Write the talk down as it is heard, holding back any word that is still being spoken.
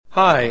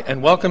Hi,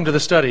 and welcome to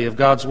the study of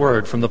God's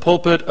Word from the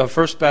pulpit of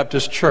First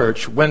Baptist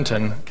Church,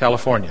 Winton,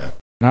 California.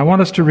 I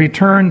want us to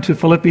return to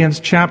Philippians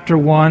chapter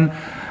 1,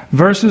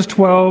 verses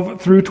 12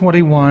 through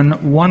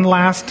 21, one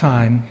last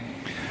time,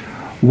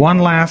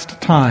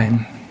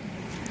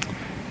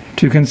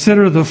 to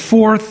consider the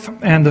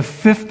fourth and the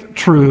fifth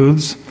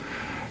truths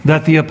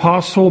that the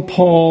Apostle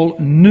Paul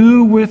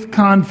knew with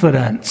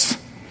confidence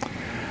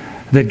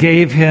that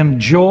gave him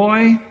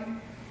joy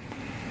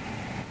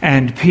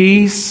and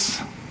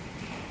peace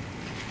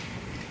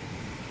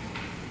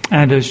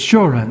and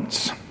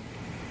assurance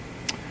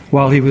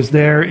while he was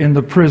there in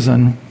the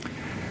prison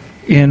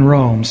in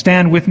Rome.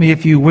 Stand with me,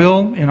 if you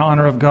will, in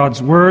honor of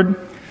God's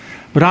Word.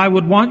 But I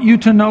would want you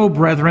to know,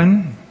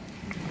 brethren,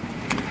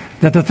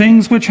 that the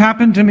things which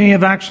happened to me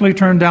have actually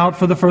turned out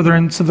for the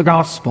furtherance of the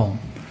gospel,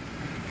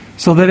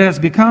 so that it has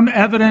become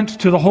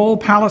evident to the whole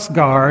palace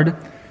guard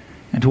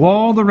and to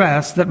all the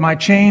rest that my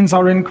chains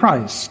are in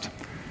Christ.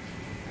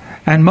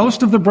 And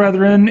most of the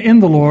brethren in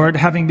the Lord,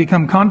 having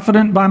become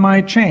confident by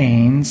my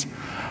chains,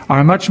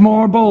 are much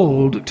more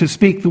bold to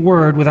speak the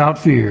word without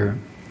fear.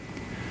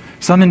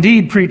 Some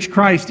indeed preach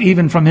Christ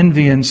even from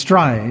envy and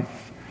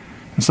strife,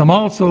 and some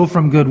also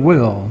from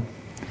goodwill.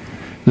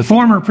 The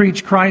former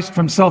preach Christ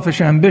from selfish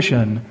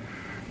ambition,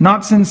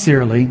 not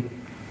sincerely,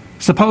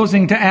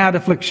 supposing to add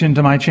affliction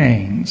to my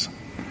chains.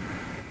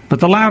 But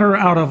the latter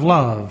out of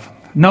love,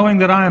 knowing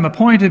that I am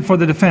appointed for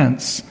the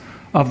defense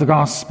of the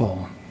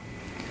gospel.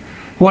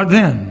 What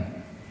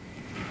then?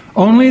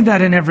 Only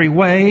that in every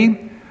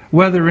way,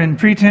 whether in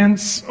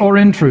pretense or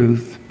in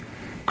truth,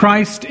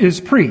 Christ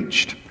is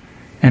preached,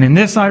 and in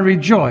this I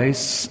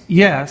rejoice,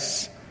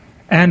 yes,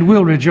 and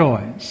will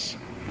rejoice.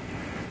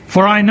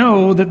 For I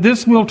know that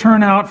this will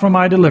turn out for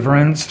my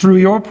deliverance through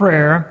your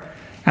prayer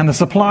and the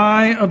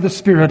supply of the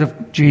Spirit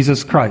of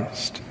Jesus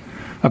Christ,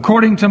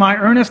 according to my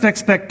earnest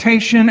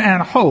expectation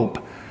and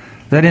hope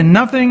that in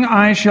nothing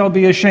I shall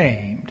be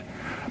ashamed,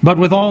 but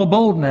with all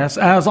boldness,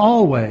 as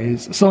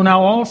always, so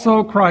now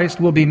also Christ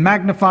will be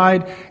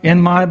magnified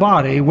in my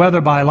body,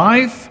 whether by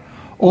life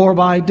or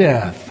by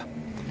death.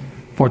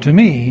 For to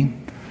me,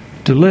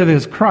 to live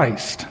is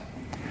Christ,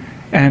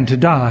 and to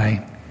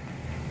die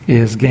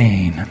is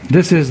gain.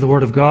 This is the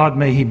Word of God.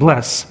 May He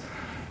bless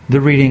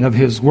the reading of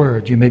His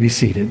Word. You may be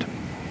seated.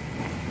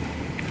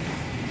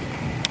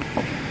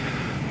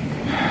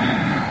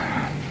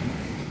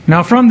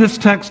 Now, from this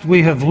text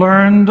we have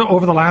learned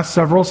over the last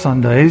several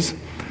Sundays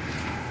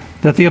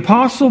that the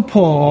Apostle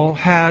Paul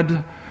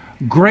had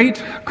great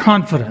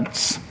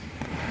confidence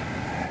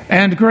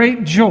and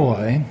great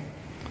joy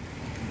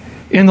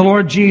in the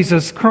Lord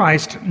Jesus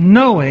Christ,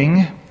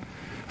 knowing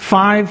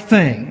 5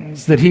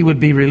 things: that he would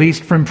be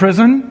released from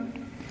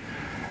prison,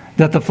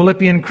 that the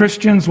Philippian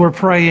Christians were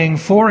praying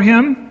for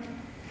him,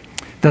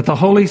 that the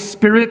Holy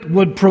Spirit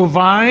would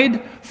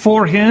provide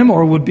for him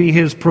or would be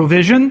his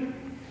provision,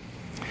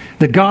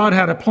 that God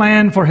had a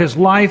plan for his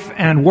life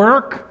and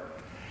work,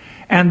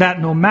 and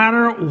that no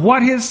matter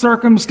what his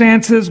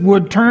circumstances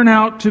would turn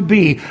out to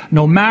be,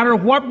 no matter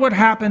what would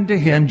happen to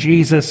him,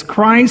 Jesus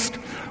Christ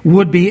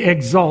would be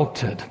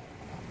exalted.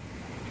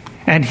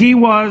 And he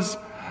was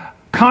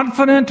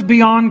confident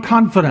beyond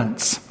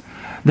confidence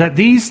that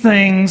these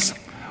things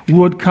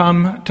would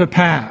come to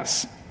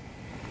pass.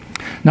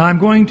 Now I'm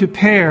going to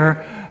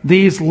pair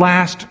these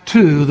last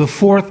 2, the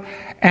fourth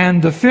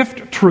and the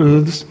fifth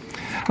truths,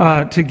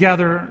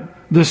 together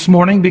this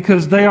morning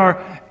because they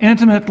are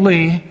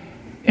intimately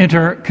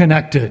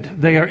interconnected.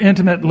 They are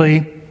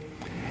intimately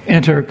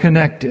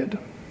interconnected.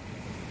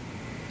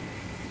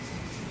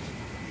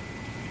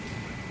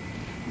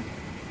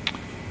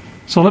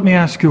 So let me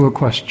ask you a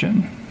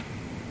question.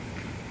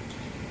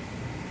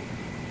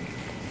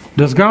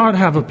 Does God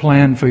have a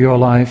plan for your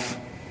life?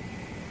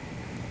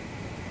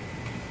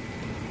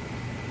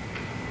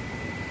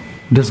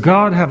 Does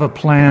God have a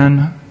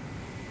plan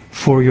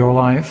for your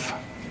life?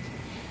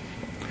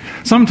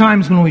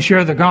 Sometimes when we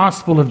share the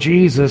gospel of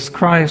Jesus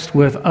Christ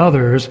with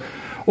others,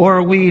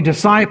 or we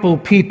disciple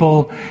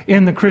people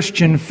in the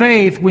Christian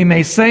faith, we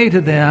may say to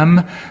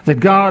them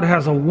that God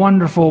has a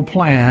wonderful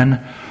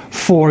plan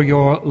for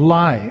your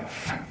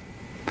life.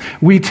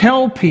 We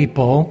tell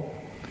people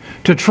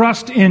to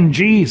trust in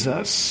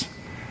Jesus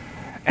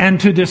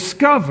and to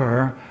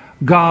discover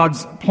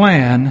God's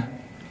plan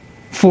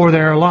for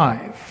their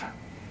life.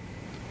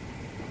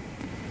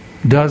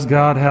 Does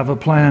God have a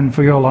plan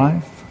for your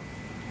life?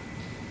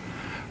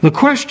 The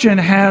question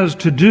has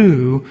to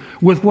do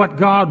with what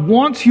God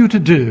wants you to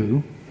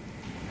do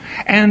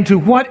and to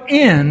what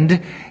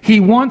end He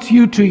wants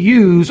you to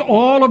use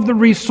all of the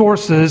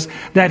resources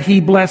that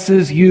He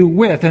blesses you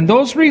with. And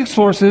those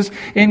resources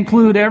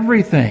include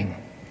everything.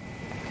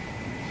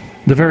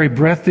 The very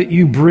breath that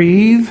you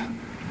breathe,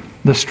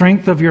 the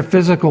strength of your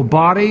physical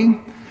body,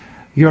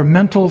 your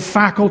mental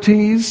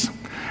faculties,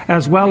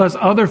 as well as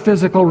other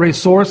physical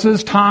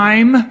resources,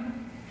 time,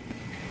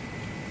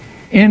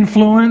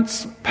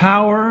 influence,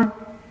 power,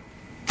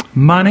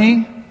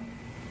 money,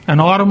 an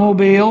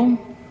automobile,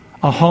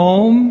 a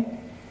home,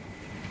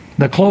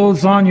 the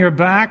clothes on your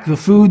back, the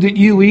food that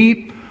you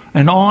eat,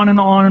 and on and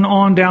on and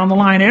on down the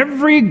line.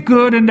 Every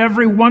good and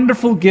every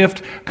wonderful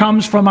gift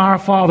comes from our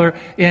Father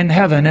in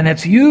heaven, and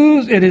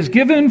it is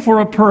given for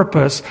a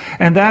purpose,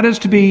 and that is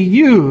to be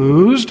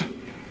used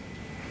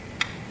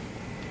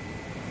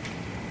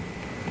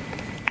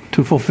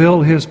to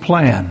fulfill His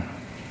plan.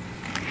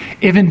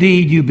 If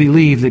indeed you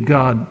believe that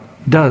God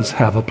does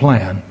have a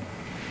plan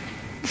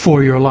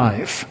for your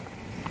life.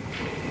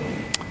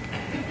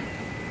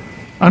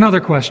 Another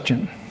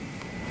question.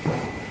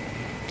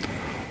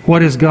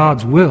 What is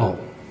God's will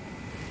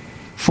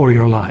for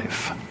your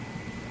life?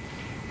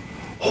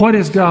 What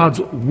is God's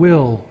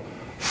will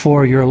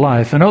for your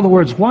life? In other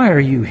words, why are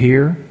you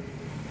here?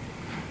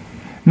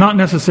 Not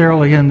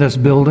necessarily in this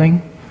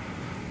building,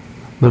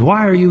 but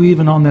why are you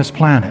even on this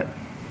planet?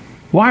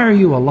 Why are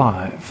you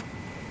alive?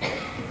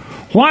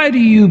 Why do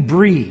you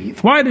breathe?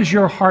 Why does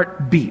your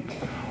heart beat?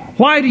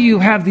 Why do you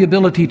have the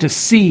ability to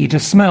see, to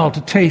smell,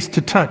 to taste,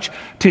 to touch,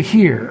 to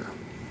hear?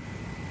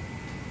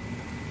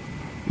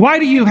 Why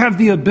do you have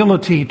the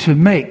ability to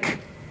make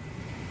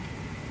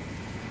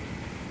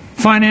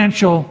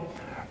financial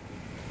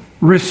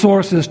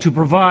resources to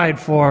provide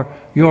for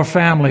your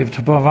family,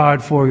 to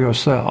provide for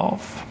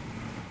yourself?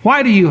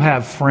 Why do you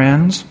have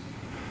friends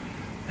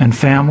and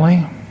family?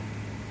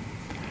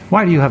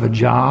 Why do you have a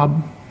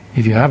job,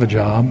 if you have a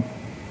job?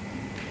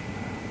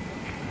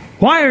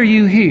 Why are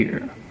you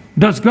here?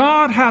 Does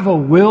God have a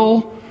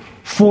will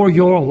for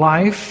your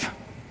life?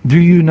 Do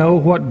you know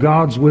what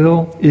God's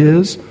will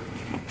is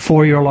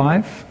for your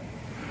life?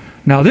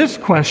 Now, this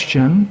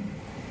question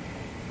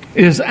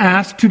is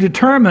asked to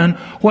determine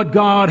what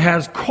God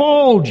has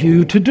called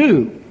you to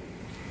do.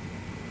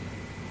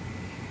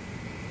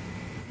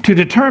 To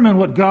determine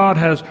what God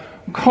has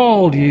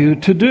called you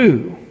to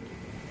do.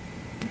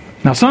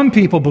 Now, some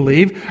people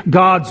believe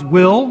God's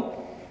will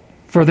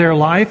for their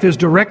life is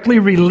directly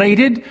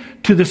related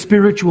to the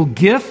spiritual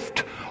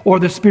gift or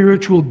the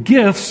spiritual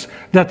gifts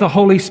that the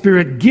Holy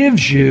Spirit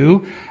gives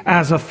you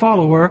as a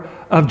follower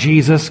of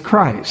Jesus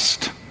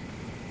Christ.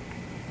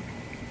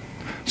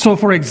 So,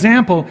 for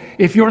example,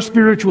 if your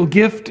spiritual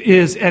gift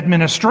is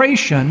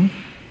administration,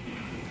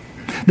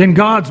 then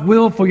God's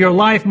will for your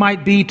life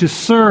might be to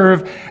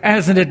serve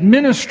as an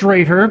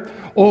administrator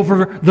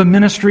over the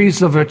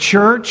ministries of a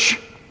church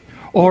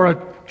or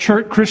a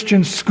church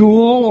Christian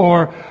school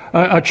or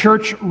a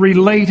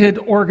church-related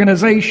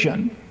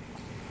organization.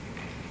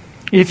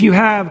 If you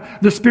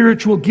have the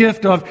spiritual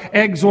gift of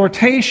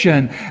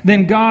exhortation,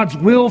 then God's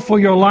will for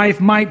your life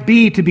might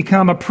be to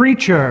become a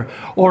preacher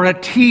or a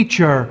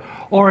teacher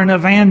or an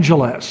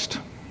evangelist.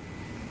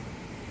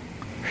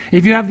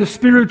 If you have the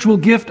spiritual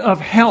gift of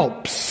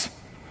helps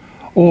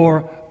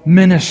or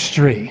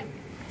ministry,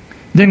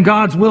 then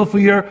God's will for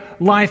your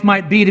life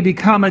might be to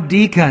become a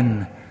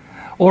deacon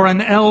or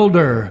an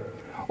elder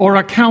or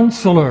a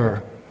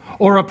counselor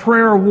or a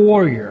prayer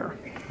warrior.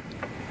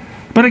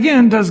 But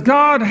again, does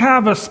God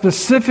have a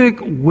specific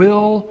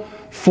will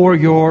for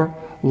your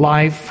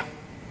life?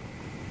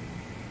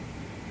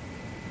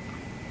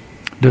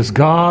 Does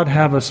God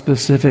have a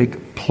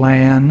specific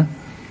plan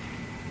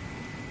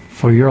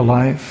for your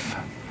life?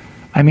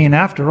 I mean,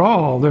 after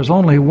all, there's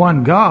only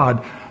one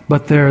God,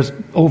 but there's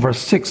over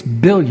 6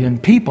 billion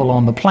people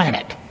on the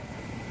planet.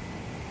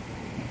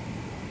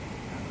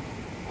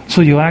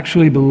 So you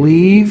actually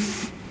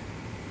believe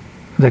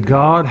that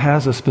God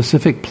has a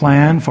specific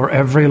plan for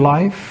every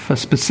life, a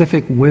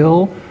specific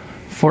will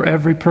for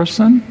every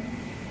person?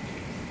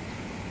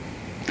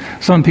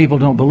 Some people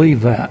don't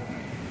believe that.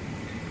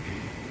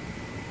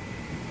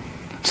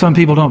 Some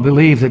people don't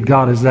believe that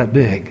God is that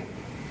big,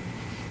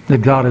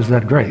 that God is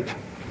that great.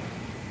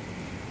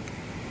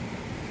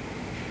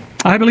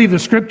 I believe the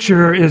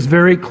Scripture is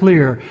very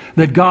clear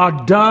that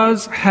God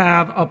does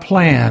have a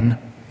plan,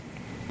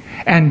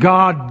 and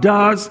God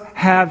does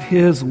have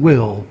His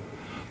will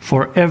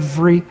for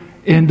every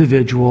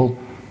individual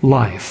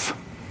life.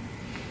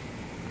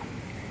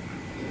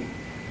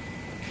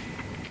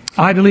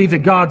 I believe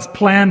that God's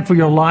plan for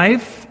your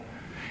life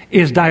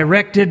is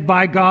directed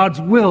by God's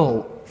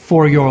will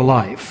for your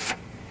life.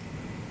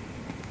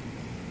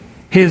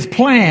 His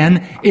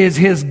plan is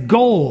His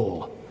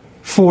goal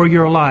for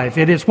your life.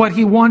 It is what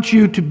He wants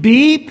you to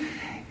be.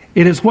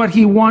 It is what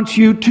He wants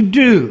you to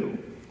do.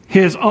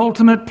 His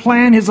ultimate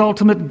plan, His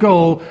ultimate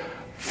goal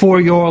for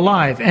your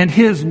life. And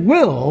His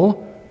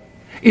will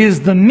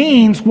is the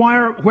means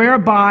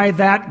whereby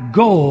that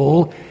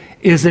goal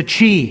is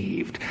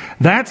achieved.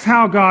 That's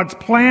how God's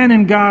plan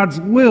and God's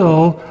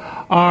will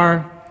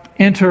are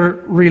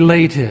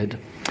interrelated.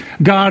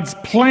 God's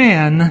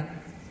plan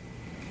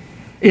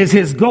is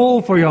His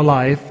goal for your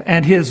life,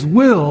 and His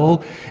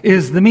will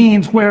is the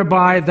means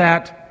whereby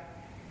that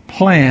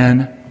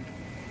plan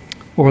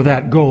or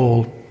that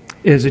goal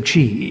is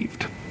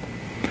achieved.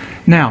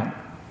 Now,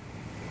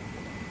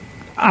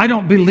 I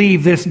don't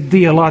believe this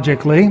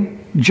theologically,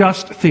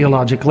 just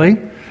theologically.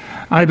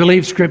 I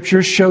believe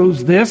Scripture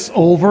shows this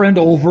over and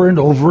over and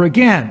over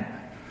again.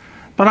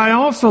 But I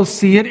also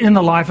see it in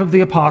the life of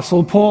the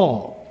Apostle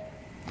Paul.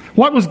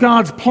 What was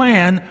God's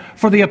plan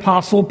for the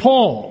Apostle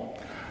Paul?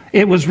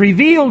 It was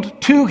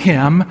revealed to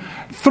him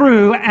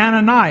through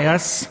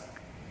Ananias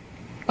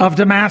of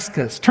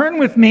Damascus. Turn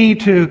with me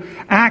to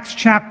Acts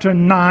chapter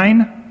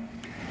 9.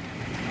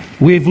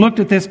 We've looked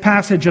at this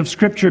passage of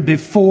Scripture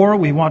before.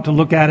 We want to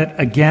look at it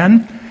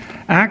again.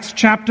 Acts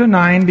chapter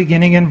 9,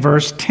 beginning in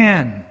verse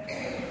 10.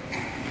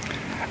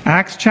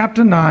 Acts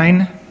chapter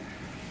 9,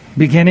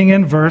 beginning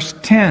in verse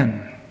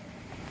 10.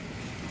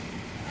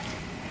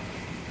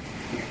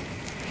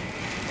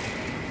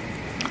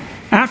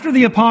 After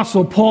the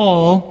Apostle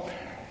Paul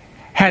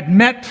had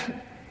met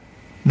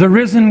the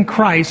risen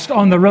Christ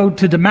on the road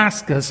to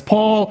Damascus,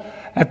 Paul,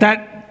 at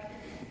that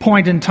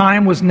point in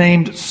time, was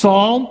named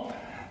Saul,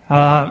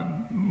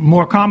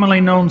 more commonly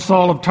known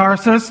Saul of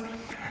Tarsus.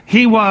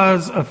 He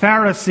was a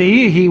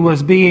Pharisee. He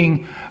was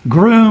being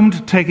groomed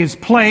to take his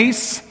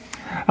place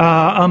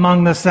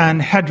among the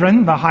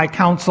Sanhedrin, the high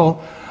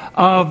council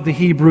of the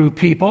Hebrew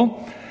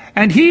people.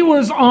 And he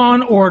was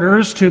on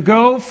orders to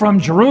go from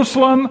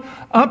Jerusalem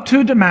up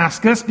to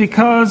Damascus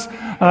because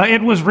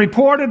it was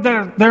reported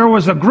that there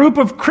was a group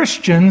of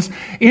Christians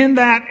in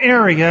that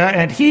area,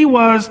 and he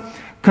was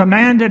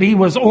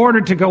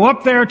ordered to go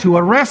up there to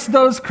arrest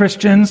those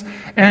Christians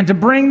and to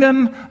bring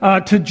them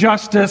to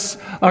justice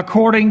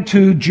according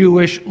to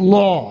Jewish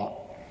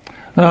law,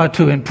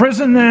 to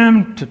imprison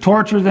them, to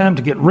torture them,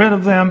 to get rid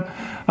of them.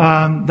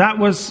 That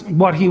was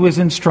what he was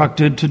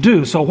instructed to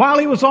do. So while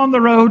he was on the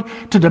road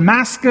to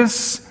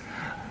Damascus,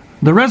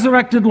 the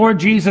resurrected Lord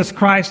Jesus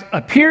Christ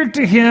appeared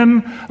to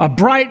him. A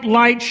bright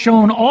light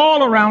shone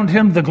all around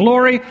him. The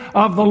glory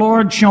of the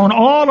Lord shone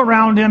all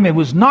around him. It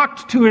was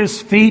knocked to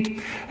his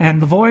feet,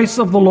 and the voice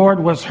of the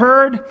Lord was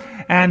heard.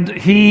 And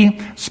he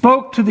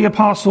spoke to the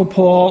Apostle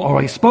Paul,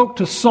 or he spoke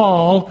to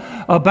Saul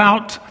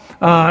about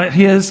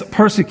his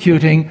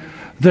persecuting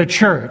the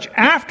church.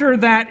 After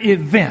that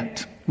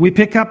event, we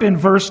pick up in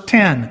verse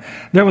 10.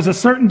 There was a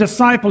certain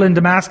disciple in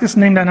Damascus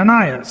named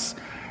Ananias.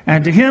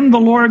 And to him the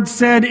Lord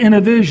said in a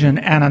vision,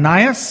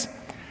 Ananias?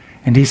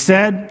 And he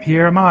said,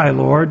 Here am I,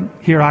 Lord.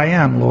 Here I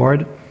am,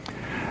 Lord.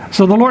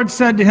 So the Lord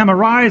said to him,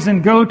 Arise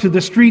and go to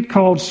the street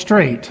called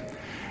Straight,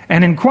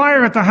 and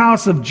inquire at the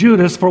house of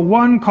Judas for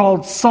one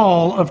called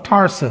Saul of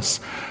Tarsus.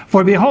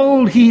 For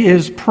behold, he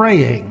is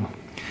praying.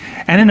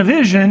 And in a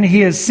vision he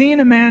has seen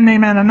a man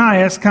named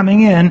Ananias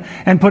coming in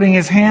and putting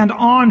his hand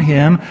on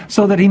him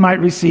so that he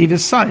might receive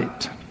his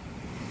sight.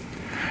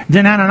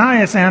 Then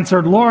Ananias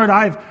answered, Lord,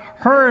 I've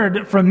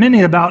heard from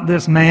many about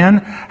this man,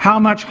 how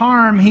much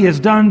harm he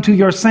has done to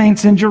your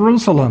saints in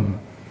Jerusalem.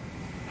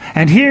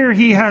 And here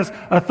he has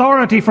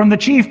authority from the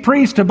chief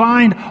priest to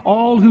bind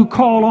all who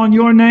call on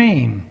your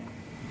name.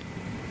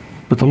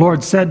 But the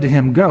Lord said to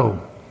him,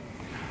 Go,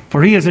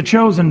 for he is a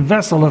chosen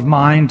vessel of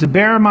mine to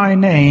bear my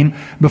name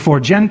before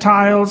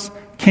Gentiles,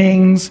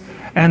 kings,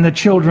 and the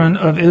children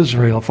of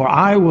Israel. For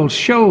I will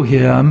show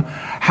him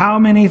how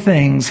many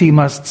things he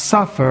must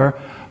suffer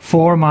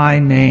for my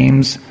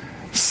name's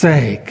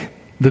sake.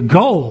 The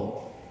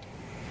goal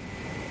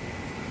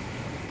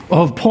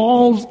of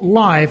Paul's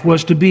life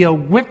was to be a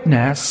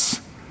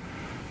witness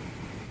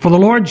for the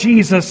Lord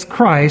Jesus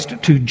Christ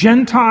to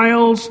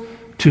Gentiles,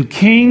 to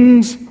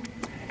kings,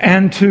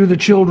 and to the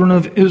children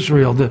of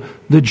Israel,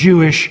 the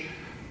Jewish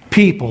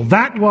people.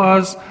 That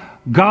was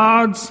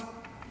God's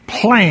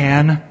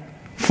plan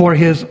for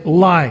his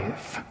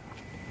life.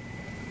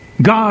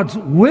 God's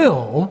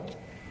will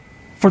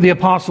for the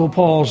Apostle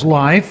Paul's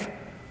life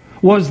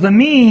was the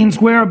means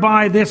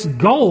whereby this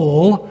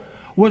goal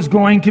was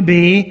going to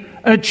be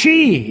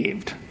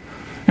achieved.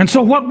 And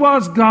so what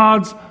was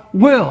God's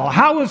will?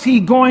 How was he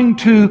going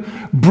to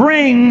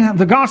bring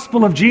the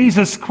gospel of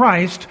Jesus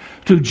Christ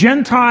to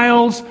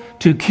Gentiles,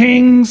 to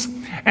kings,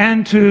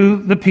 and to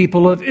the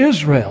people of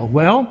Israel?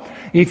 Well,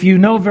 if you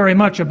know very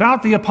much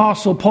about the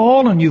Apostle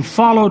Paul and you've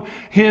followed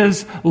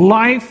his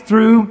life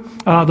through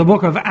the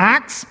book of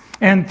Acts,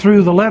 and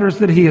through the letters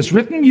that he has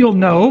written, you'll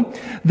know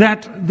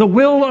that the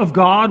will of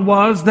God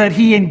was that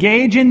he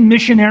engage in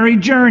missionary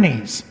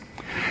journeys,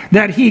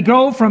 that he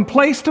go from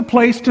place to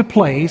place to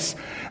place,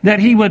 that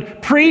he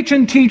would preach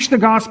and teach the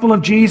gospel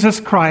of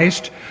Jesus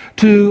Christ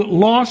to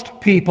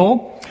lost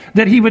people,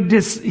 that he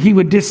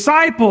would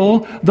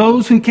disciple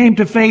those who came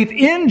to faith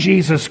in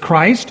Jesus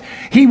Christ.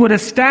 He would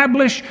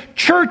establish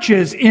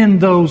churches in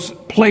those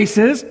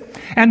places,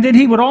 and then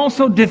he would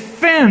also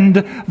defend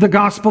the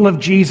gospel of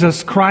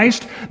Jesus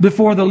Christ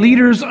before the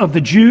leaders of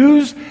the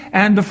Jews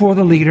and before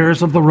the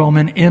leaders of the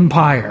Roman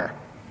Empire.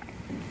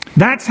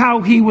 That's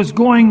how he was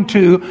going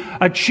to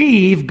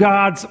achieve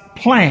God's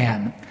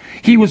plan.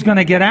 He was going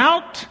to get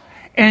out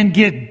and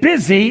get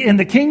busy in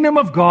the kingdom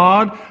of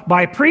God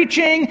by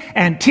preaching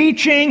and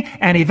teaching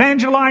and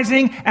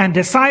evangelizing and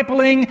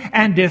discipling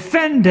and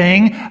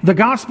defending the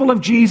gospel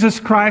of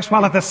Jesus Christ,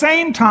 while at the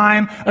same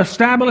time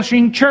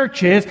establishing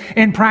churches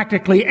in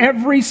practically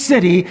every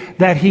city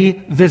that he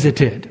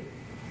visited.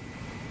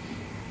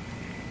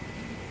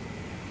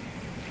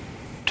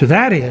 To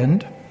that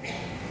end,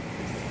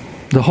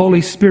 the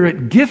Holy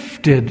Spirit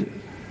gifted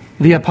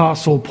the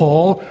Apostle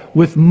Paul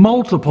with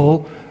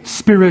multiple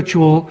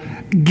spiritual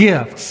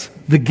gifts,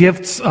 the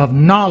gifts of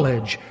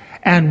knowledge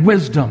and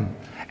wisdom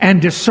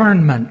and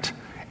discernment,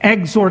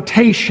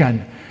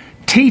 exhortation,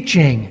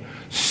 teaching,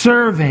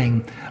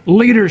 serving,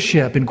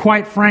 leadership, and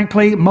quite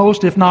frankly,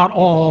 most if not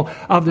all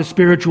of the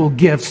spiritual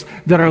gifts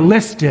that are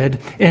listed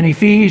in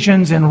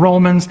Ephesians, in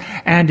Romans,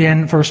 and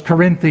in 1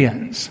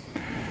 Corinthians.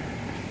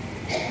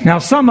 Now,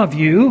 some of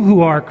you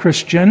who are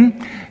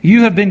Christian,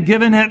 you have been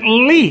given at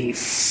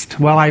least,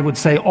 well, I would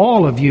say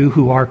all of you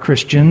who are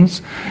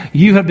Christians,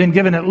 you have been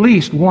given at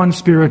least one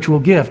spiritual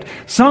gift.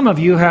 Some of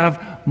you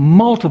have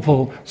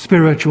multiple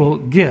spiritual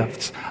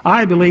gifts.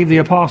 I believe the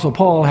Apostle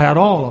Paul had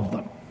all of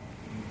them.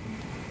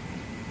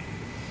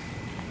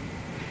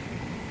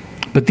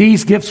 But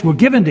these gifts were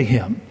given to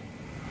him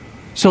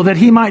so that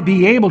he might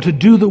be able to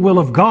do the will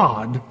of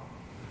God.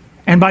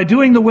 And by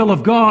doing the will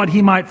of God,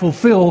 he might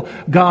fulfill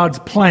God's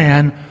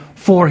plan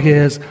for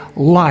his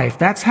life.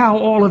 That's how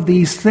all of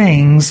these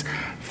things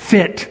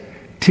fit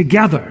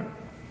together.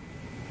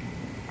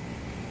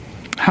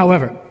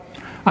 However,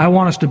 I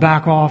want us to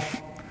back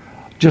off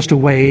just a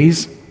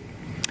ways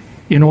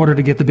in order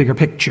to get the bigger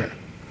picture.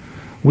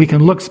 We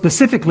can look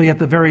specifically at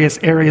the various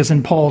areas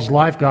in Paul's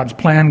life, God's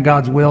plan,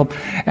 God's will,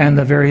 and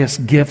the various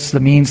gifts, the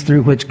means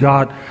through which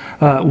God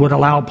would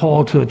allow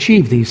Paul to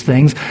achieve these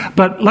things.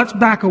 But let's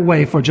back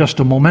away for just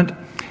a moment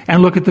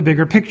and look at the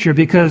bigger picture,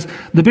 because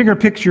the bigger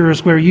picture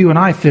is where you and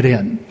I fit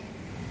in.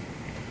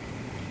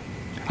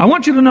 I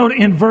want you to note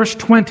in verse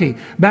 20,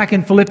 back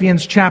in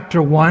Philippians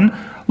chapter 1,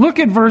 look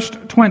at verse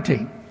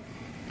 20.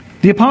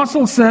 The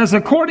apostle says,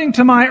 "According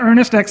to my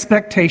earnest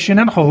expectation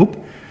and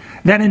hope,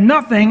 that in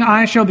nothing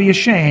I shall be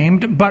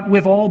ashamed, but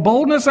with all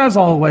boldness as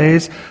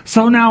always,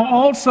 so now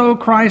also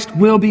Christ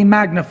will be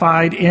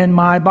magnified in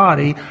my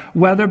body,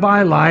 whether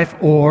by life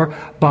or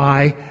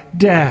by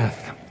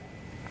death."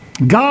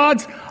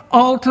 God's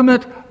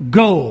ultimate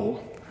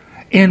goal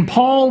in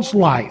Paul's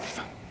life,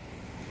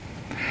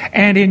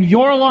 and in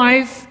your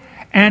life,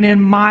 and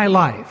in my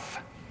life,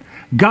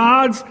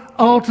 God's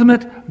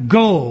ultimate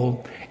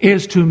goal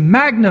is to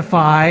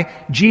magnify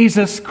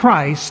Jesus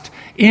Christ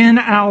in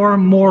our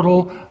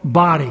mortal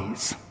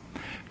bodies.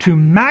 To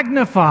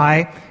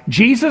magnify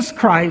Jesus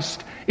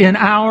Christ in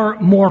our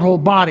mortal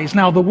bodies.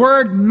 Now, the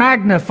word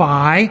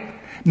magnify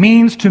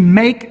means to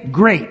make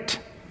great.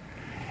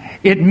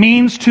 It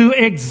means to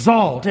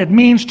exalt. It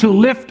means to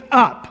lift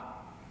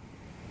up.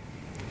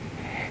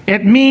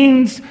 It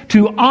means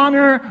to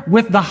honor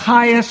with the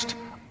highest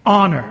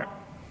honor.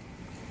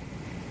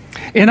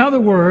 In other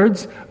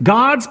words,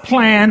 God's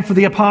plan for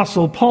the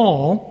Apostle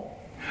Paul,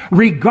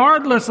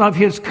 regardless of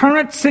his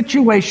current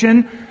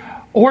situation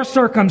or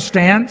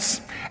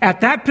circumstance,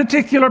 at that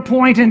particular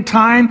point in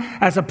time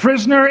as a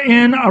prisoner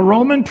in a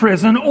Roman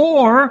prison,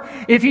 or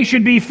if he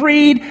should be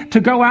freed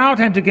to go out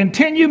and to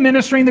continue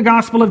ministering the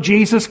gospel of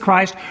Jesus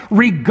Christ,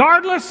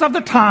 regardless of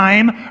the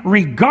time,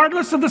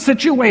 regardless of the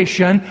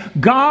situation,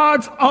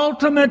 God's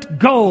ultimate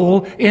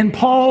goal in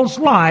Paul's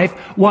life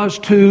was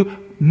to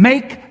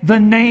make the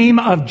name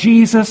of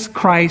Jesus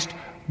Christ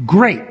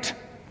great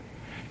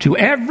to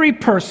every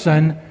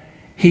person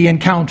he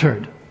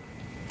encountered.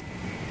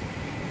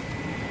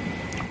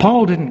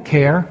 Paul didn't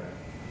care.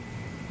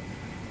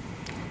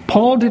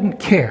 Paul didn't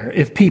care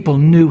if people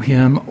knew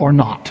him or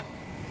not.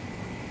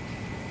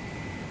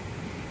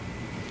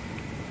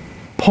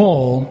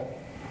 Paul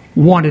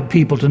wanted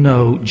people to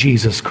know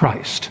Jesus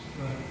Christ.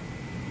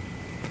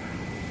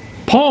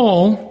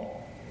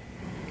 Paul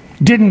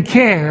didn't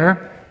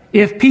care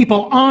if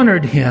people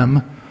honored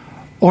him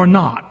or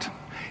not.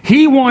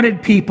 He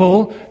wanted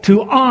people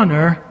to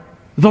honor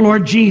the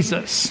Lord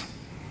Jesus.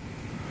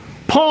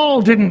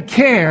 Paul didn't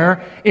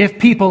care if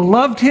people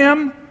loved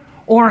him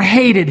or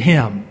hated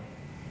him.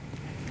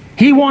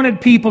 He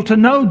wanted people to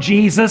know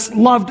Jesus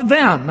loved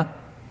them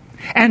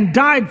and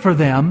died for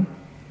them,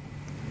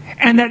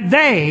 and that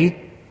they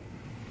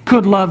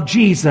could love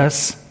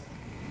Jesus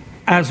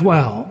as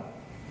well.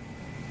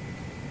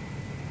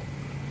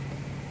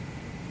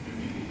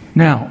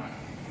 Now,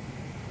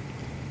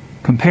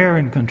 compare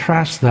and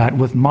contrast that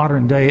with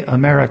modern day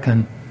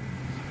American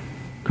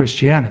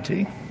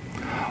Christianity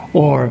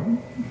or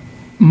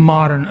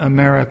modern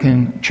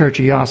American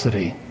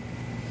churchiosity,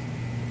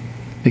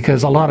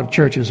 because a lot of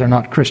churches are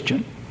not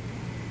Christian.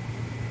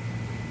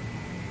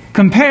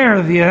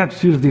 Compare the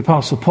attitude of the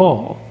Apostle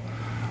Paul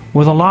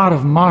with a lot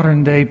of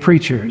modern day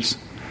preachers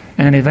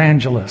and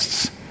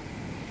evangelists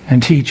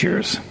and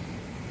teachers.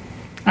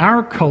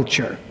 Our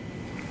culture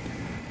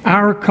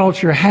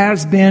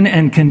has been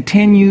and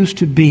continues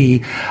to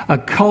be a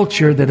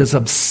culture that is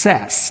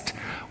obsessed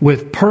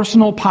with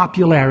personal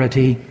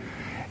popularity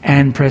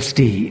and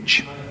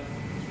prestige.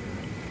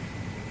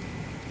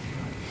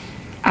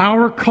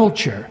 Our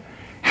culture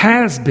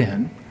has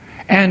been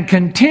and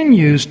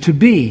continues to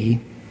be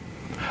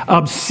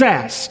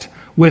obsessed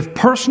with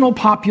personal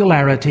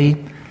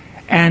popularity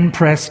and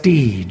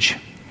prestige.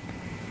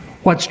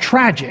 What's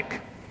tragic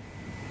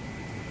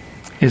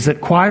is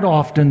that quite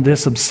often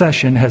this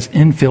obsession has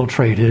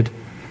infiltrated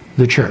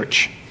the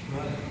church.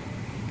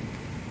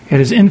 It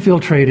has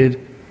infiltrated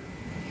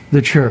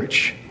the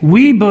church.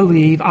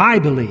 I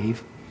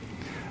believe,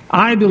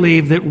 I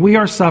believe that we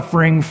are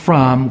suffering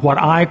from what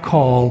I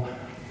call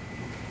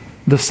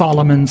the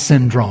Solomon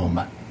Syndrome.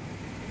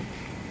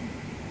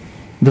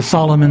 The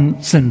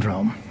Solomon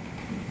Syndrome,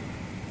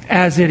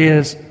 as it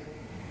is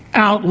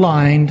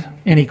outlined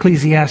in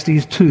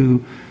Ecclesiastes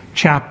 2,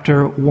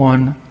 chapter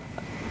 1.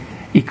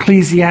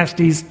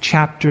 Ecclesiastes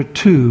chapter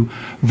 2,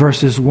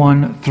 verses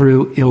 1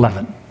 through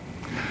 11.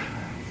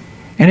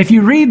 And if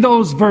you read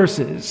those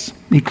verses,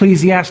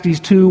 Ecclesiastes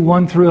 2,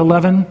 1 through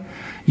 11,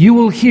 you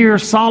will hear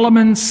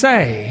Solomon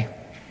say,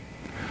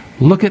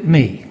 "Look at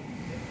me.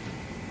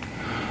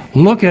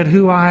 Look at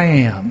who I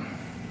am.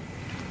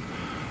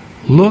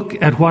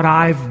 Look at what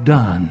I've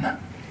done.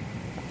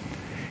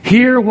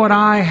 Hear what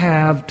I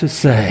have to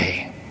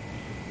say.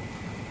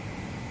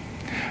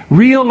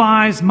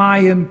 Realize my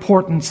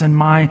importance and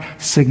my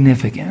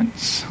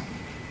significance."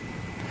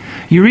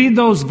 You read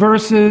those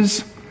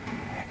verses,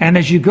 and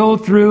as you go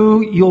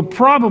through, you'll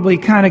probably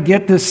kind of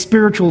get this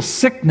spiritual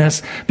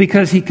sickness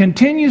because he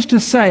continues to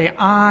say,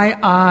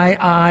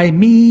 I,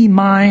 me,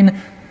 mine.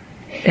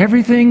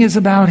 Everything is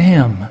about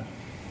him,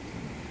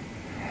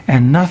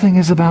 and nothing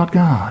is about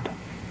God.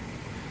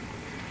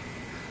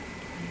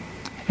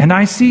 And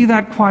I see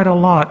that quite a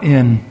lot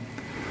in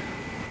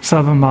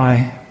some of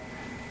my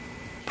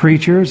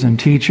preachers and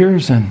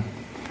teachers and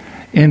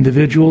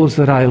individuals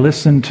that I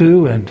listen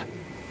to and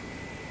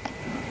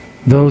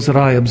those that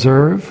I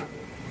observe.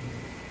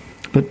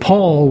 But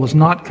Paul was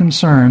not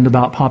concerned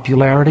about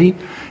popularity,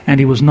 and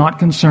he was not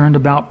concerned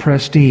about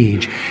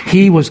prestige.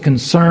 He was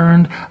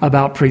concerned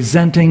about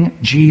presenting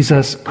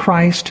Jesus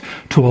Christ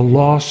to a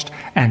lost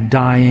and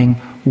dying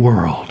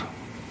world.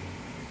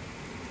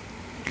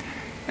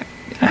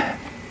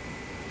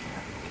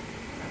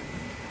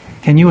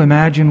 Can you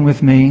imagine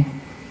with me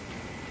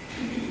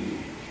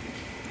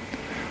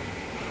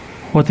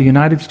what the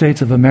United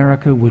States of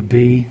America would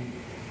be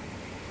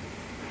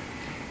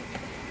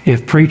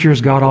if preachers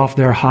got off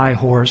their high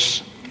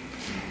horse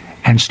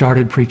and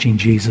started preaching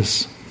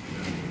Jesus?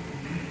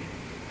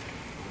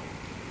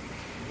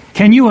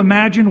 Can you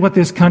imagine what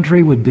this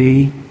country would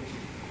be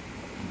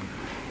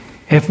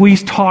if we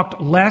talked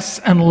less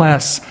and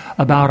less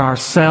about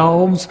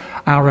ourselves,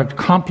 our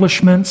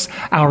accomplishments,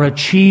 our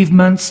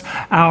achievements,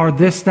 our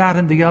this, that,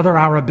 and the other,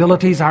 our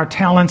abilities, our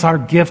talents, our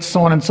gifts,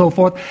 so on and so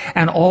forth,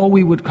 and all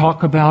we would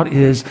talk about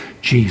is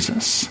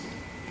Jesus?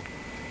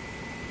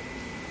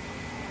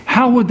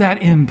 How would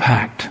that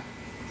impact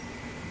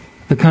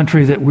the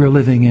country that we're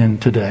living in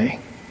today?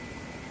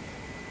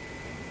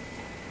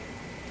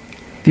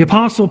 The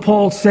Apostle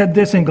Paul said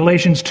this in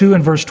Galatians 2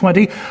 and verse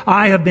 20,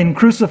 "I have been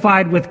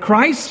crucified with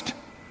Christ.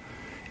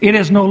 It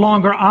is no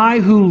longer I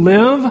who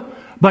live,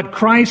 but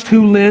Christ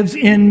who lives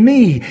in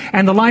me.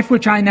 And the life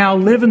which I now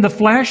live in the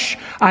flesh,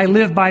 I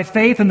live by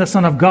faith in the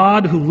Son of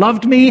God who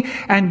loved me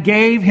and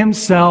gave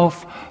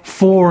himself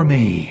for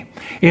me."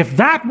 If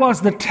that was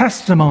the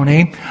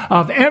testimony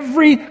of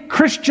every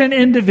Christian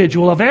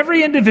individual, of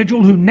every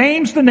individual who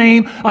names the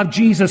name of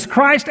Jesus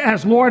Christ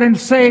as Lord and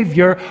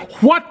Savior,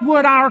 what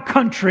would our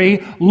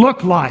country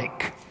look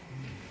like?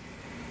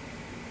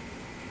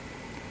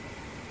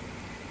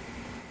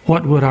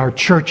 What would our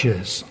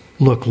churches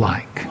look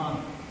like?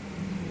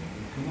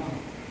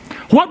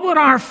 What would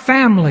our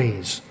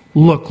families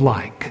look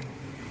like?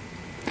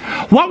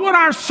 What would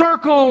our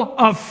circle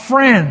of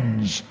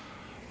friends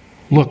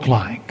look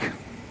like?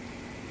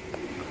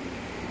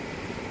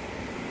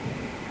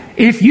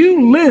 If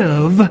you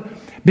live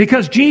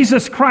because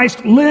Jesus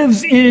Christ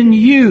lives in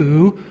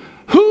you,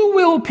 who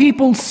will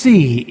people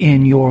see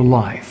in your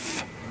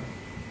life?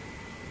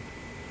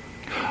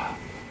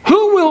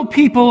 Who will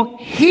people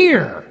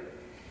hear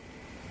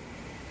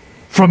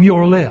from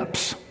your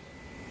lips?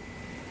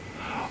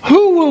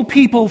 Who will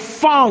people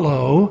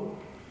follow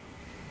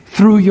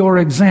through your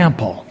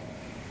example?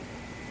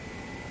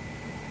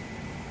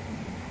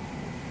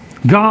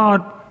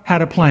 God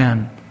had a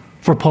plan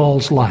for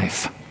Paul's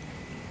life.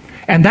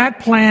 And that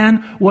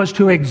plan was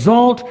to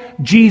exalt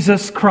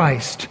Jesus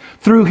Christ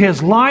through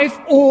his life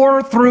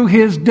or through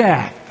his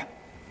death.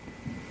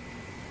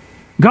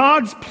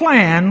 God's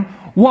plan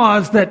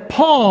was that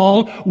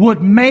Paul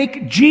would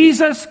make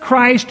Jesus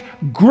Christ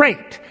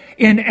great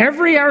in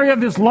every area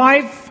of his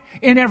life,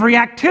 in every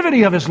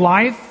activity of his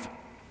life,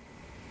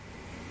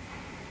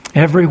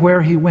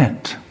 everywhere he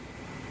went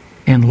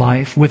in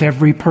life, with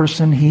every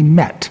person he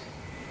met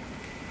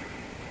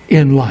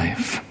in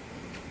life.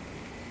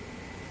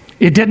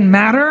 It didn't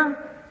matter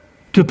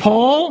to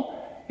Paul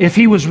if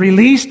he was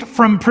released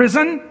from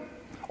prison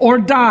or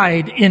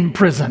died in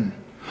prison.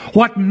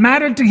 What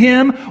mattered to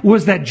him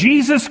was that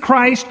Jesus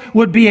Christ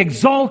would be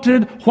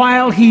exalted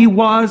while he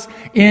was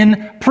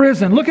in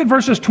prison. Look at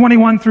verses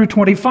 21 through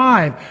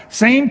 25.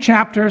 Same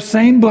chapter,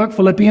 same book,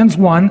 Philippians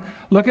 1.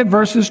 Look at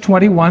verses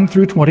 21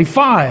 through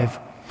 25.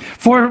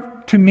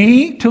 "For to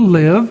me to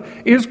live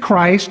is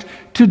Christ,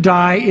 to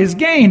die is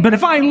gain. But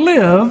if I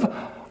live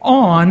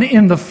on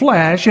in the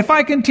flesh, if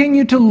I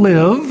continue to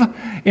live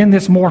in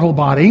this mortal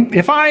body,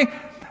 if I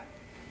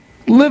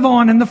live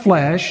on in the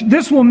flesh,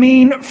 this will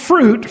mean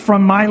fruit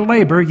from my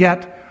labor,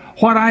 yet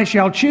what I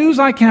shall choose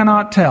I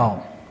cannot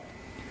tell.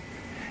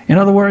 In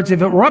other words,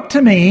 if it were up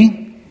to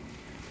me,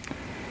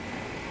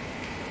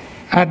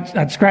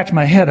 I'd scratch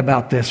my head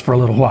about this for a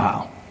little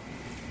while.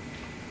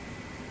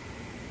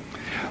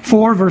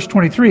 4, verse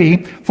 23,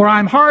 for I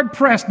am hard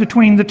pressed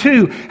between the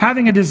two,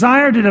 having a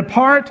desire to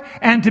depart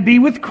and to be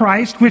with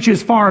Christ, which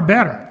is far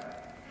better.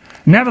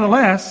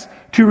 Nevertheless,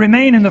 to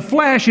remain in the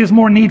flesh is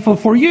more needful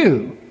for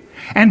you.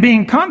 And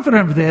being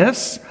confident of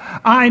this,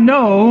 I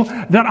know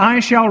that I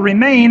shall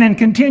remain and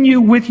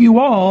continue with you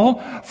all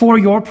for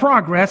your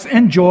progress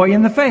and joy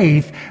in the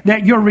faith,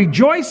 that your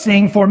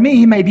rejoicing for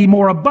me may be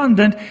more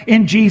abundant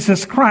in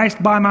Jesus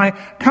Christ by my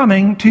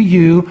coming to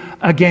you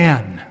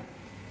again.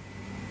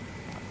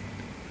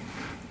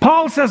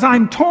 Paul says,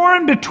 I'm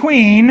torn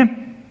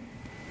between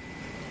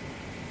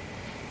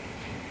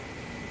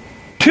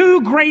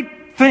two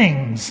great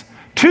things,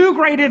 two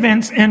great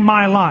events in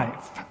my life.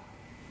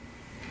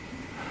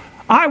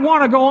 I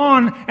want to go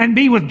on and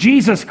be with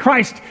Jesus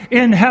Christ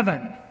in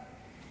heaven.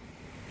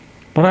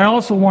 But I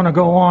also want to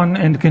go on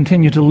and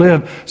continue to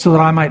live so that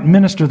I might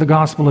minister the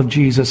gospel of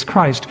Jesus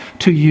Christ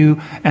to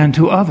you and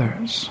to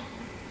others.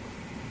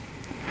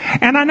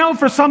 And I know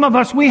for some of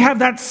us, we have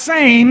that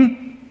same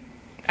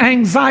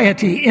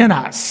anxiety in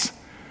us.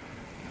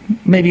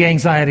 Maybe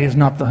anxiety is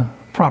not the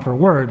proper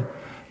word,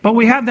 but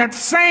we have that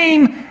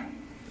same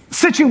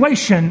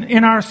situation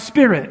in our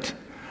spirit.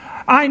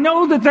 I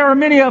know that there are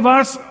many of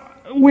us,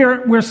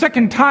 we're sick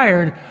and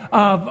tired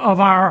of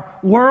our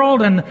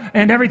world and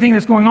everything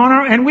that's going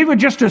on, and we would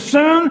just as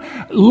soon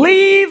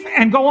leave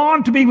and go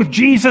on to be with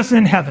Jesus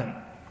in heaven.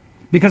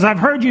 Because I've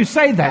heard you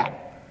say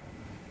that,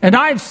 and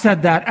I've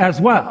said that as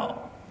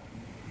well.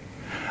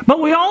 But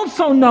we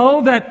also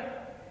know that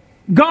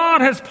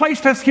God has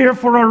placed us here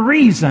for a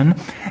reason,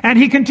 and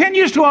He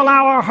continues to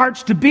allow our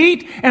hearts to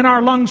beat and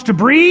our lungs to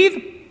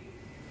breathe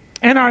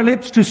and our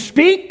lips to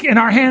speak and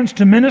our hands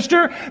to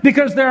minister,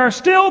 because there are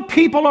still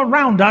people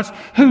around us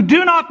who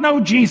do not know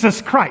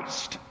Jesus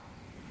Christ.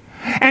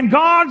 And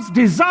God's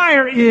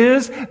desire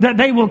is that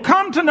they will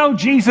come to know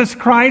Jesus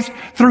Christ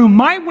through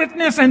my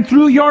witness and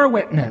through your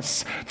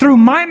witness, through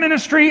my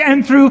ministry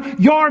and through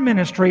your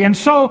ministry. And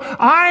so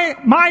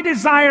my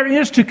desire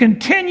is to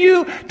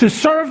continue to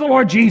serve the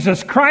Lord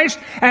Jesus Christ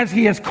as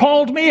He has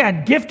called me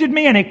and gifted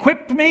me and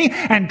equipped me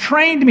and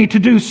trained me to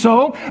do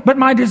so. But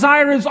my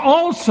desire is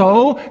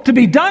also to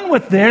be done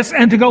with this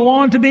and to go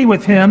on to be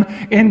with Him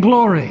in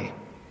glory.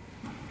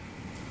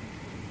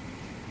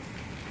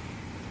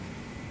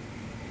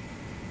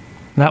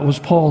 That was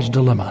Paul's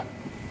dilemma.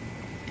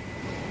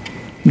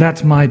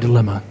 That's my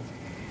dilemma.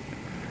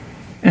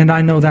 And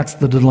I know that's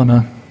the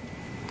dilemma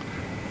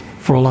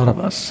for a lot of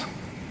us.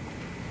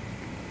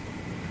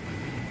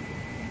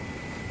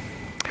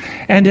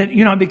 And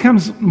it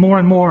becomes more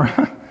and more,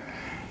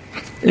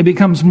 it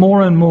becomes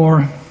more and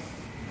more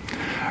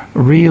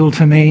real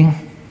to me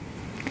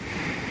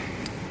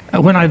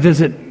when I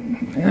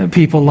visit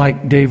people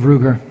like Dave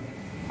Ruger.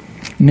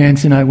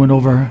 Nancy and I went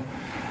over,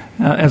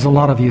 as a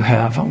lot of you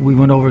have. We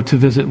went over to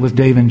visit with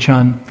Dave and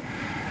Chun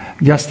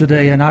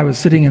yesterday, and I was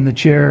sitting in the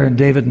chair, and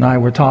David and I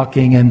were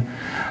talking and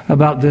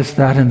about this,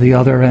 that, and the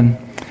other,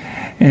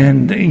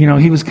 and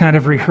he was kind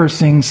of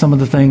rehearsing some of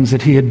the things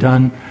that he had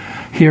done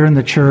here in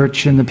the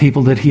church and the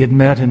people that he had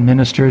met and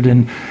ministered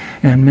and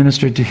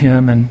ministered to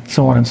him and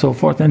so on and so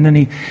forth. And then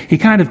he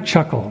kind of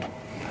chuckled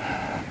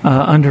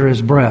under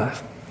his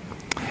breath.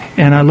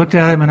 And I looked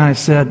at him and I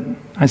said,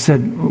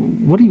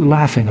 "What are you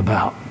laughing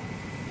about?"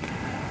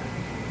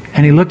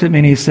 And he looked at me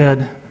and he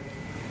said,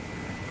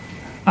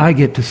 "I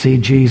get to see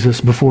Jesus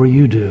before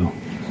you do."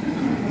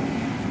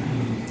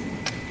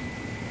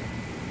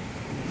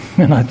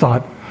 And I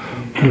thought,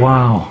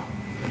 wow,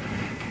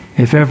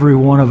 if every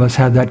one of us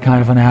had that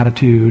kind of an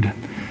attitude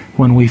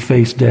when we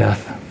face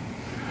death,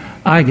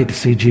 I get to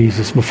see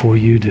Jesus before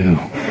you do.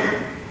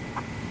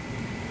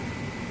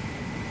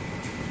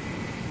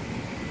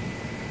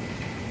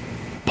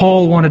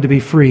 Paul wanted to be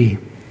free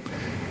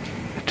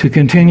to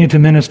continue to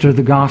minister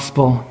the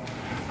gospel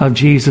of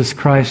Jesus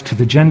Christ to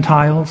the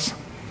Gentiles,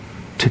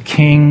 to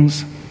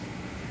kings,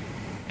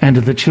 and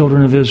to the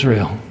children of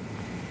Israel.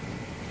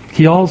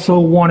 He also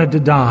wanted to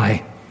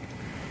die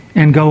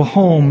and go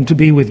home to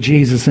be with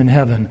Jesus in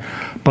heaven.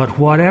 But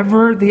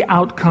whatever the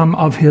outcome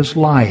of his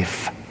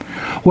life,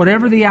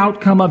 whatever the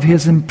outcome of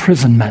his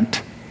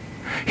imprisonment,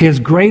 his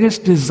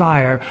greatest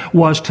desire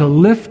was to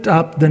lift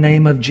up the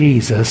name of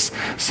Jesus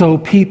so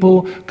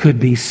people could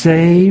be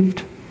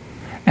saved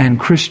and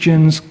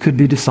Christians could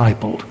be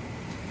discipled.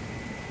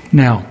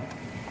 Now,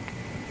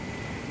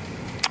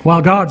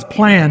 while God's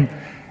plan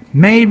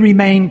may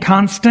remain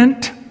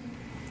constant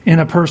in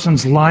a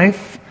person's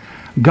life,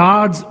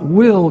 God's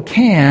will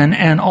can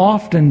and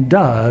often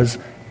does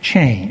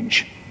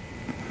change.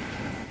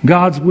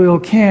 God's will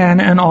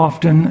can and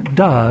often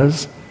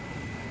does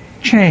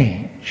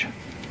change.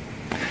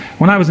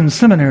 When I was in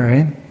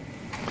seminary,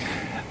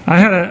 I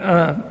had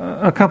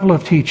a couple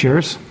of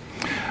teachers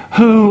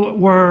who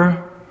were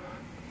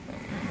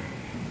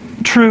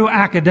true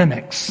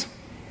academics,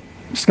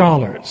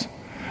 scholars.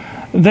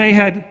 They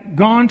had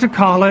gone to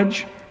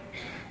college,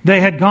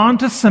 they had gone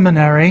to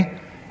seminary,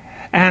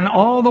 and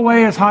all the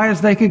way as high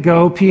as they could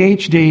go,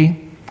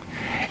 PhD.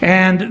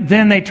 And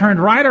then they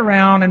turned right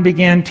around and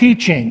began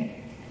teaching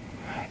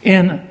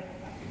in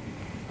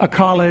a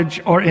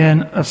college or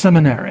in a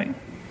seminary.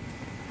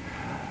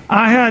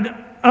 I had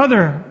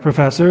other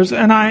professors,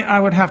 and I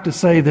would have to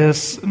say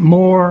this,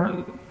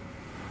 more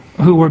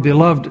who were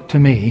beloved to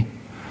me,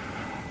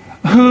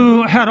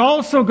 who had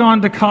also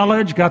gone to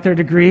college, got their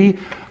degree,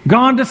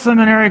 gone to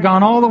seminary,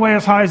 gone all the way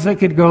as high as they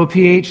could go,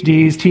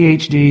 PhDs,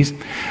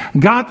 THDs,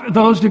 got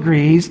those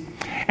degrees,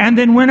 and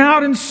then went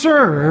out and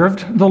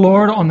served the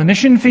Lord on the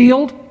mission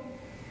field,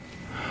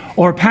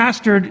 or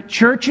pastored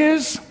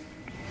churches,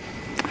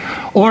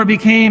 or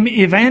became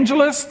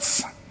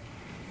evangelists.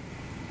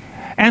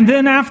 And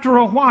then after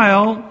a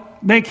while,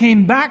 they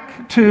came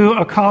back to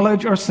a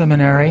college or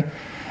seminary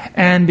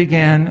and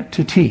began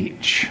to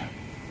teach.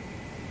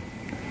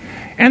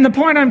 And the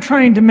point I'm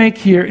trying to make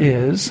here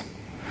is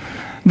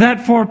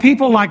that for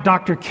people like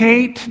Dr.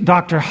 Kate,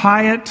 Dr.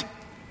 Hyatt,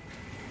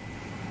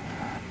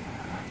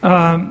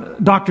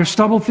 Dr.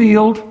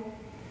 Stubblefield,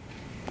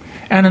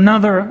 and a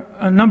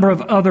number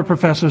of other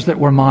professors that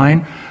were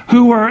mine,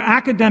 who were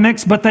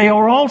academics, but they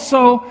are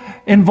also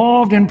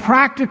involved in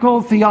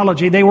practical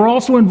theology. They were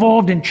also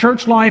involved in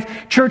church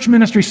life, church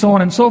ministry, so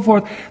on and so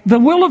forth. The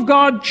will of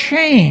God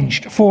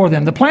changed for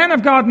them. The plan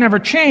of God never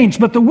changed,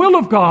 but the will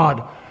of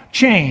God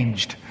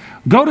changed.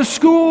 Go to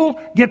school,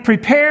 get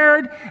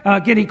prepared,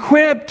 get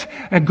equipped,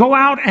 go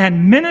out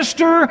and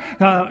minister,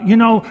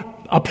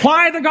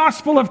 apply the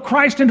gospel of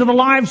Christ into the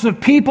lives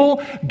of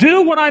people.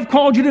 Do what I've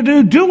called you to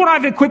do. Do what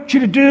I've equipped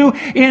you to do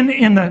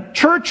in the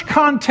church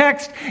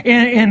context,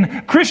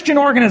 in Christian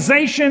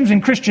organizations,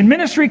 in Christian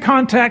ministry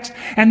context.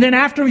 And then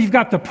after you've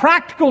got the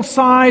practical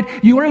side,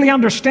 you really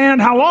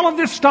understand how all of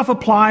this stuff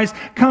applies,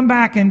 come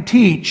back and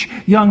teach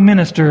young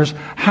ministers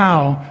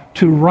how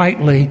to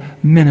rightly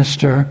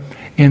minister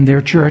in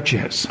their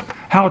churches,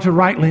 how to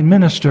rightly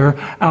minister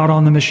out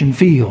on the mission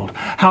field,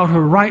 how to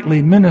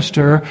rightly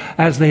minister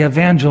as they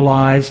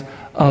evangelize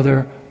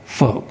other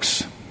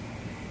folks.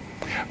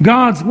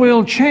 God's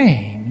will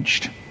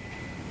changed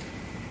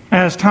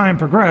as time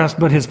progressed,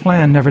 but His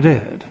plan never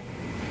did.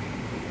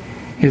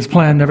 His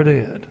plan never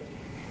did.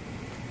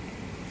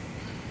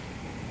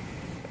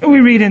 We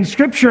read in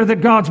Scripture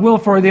that God's will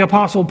for the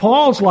Apostle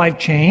Paul's life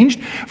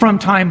changed from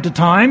time to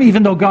time,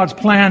 even though God's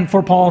plan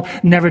for Paul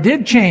never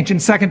did change. In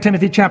 2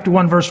 Timothy chapter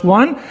 1, verse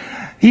 1,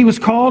 he was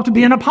called to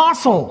be an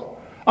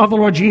apostle of the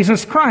Lord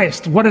Jesus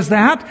Christ. What is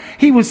that?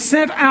 He was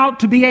sent out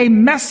to be a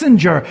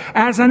messenger,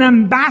 as an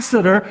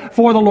ambassador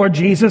for the Lord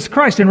Jesus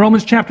Christ. In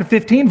Romans chapter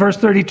 15, verse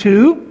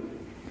 32,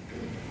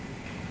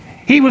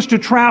 he was to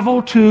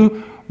travel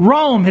to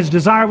Rome. His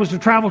desire was to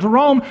travel to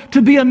Rome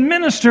to be a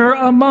minister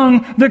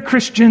among the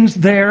Christians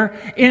there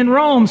in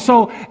Rome.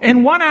 So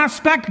in one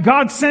aspect,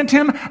 God sent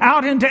him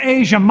out into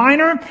Asia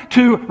Minor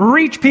to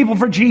reach people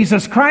for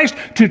Jesus Christ,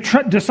 to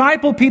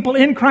disciple people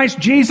in Christ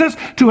Jesus,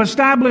 to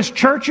establish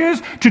churches,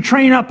 to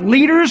train up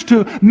leaders,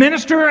 to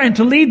minister and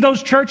to lead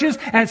those churches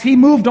as he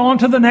moved on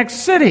to the next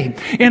city.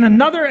 In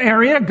another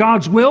area,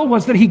 God's will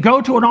was that he go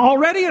to an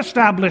already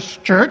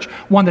established church,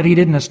 one that he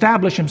didn't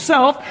establish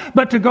himself,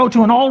 but to go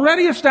to an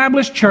already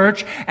established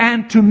church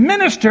and to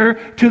minister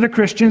to the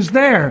Christians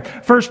there.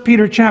 1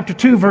 Peter chapter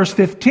 2, verse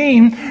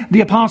 15,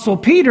 the Apostle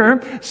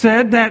Peter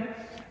said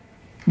that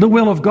the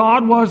will of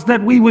God was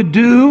that we would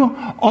do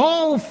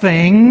all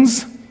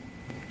things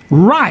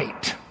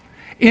right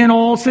in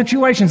all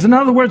situations. In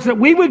other words, that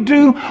we would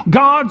do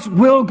God's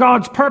will,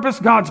 God's purpose,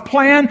 God's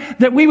plan,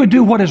 that we would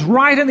do what is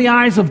right in the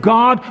eyes of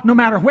God, no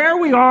matter where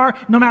we are,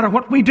 no matter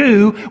what we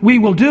do, we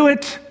will do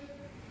it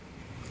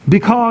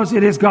because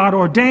it is God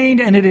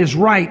ordained and it is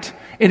right.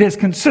 It is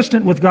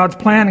consistent with God's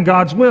plan and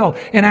God's will.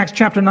 In Acts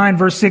chapter 9,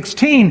 verse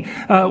 16,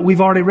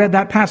 we've already read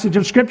that passage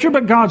of Scripture,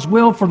 but God's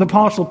will for the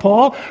Apostle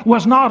Paul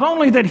was not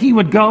only that he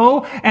would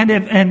go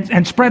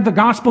and spread the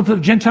gospel to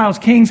the Gentiles,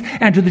 kings,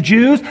 and to the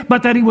Jews,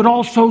 but that he would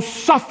also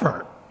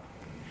suffer.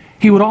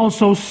 He would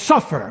also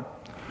suffer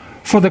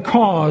for the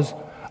cause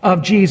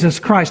of Jesus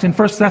Christ. In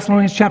 1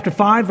 Thessalonians chapter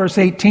 5, verse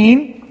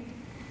 18,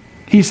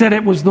 he said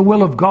it was the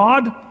will of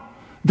God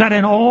that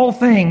in all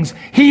things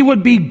he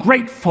would be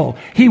grateful,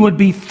 he would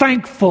be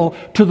thankful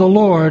to the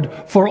Lord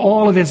for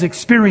all of his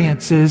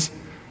experiences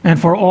and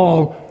for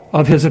all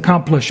of his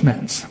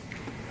accomplishments.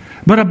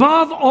 But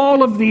above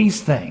all of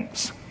these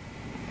things,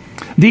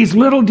 these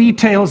little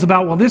details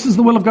about, well, this is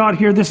the will of God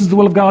here, this is the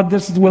will of God,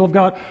 this is the will of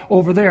God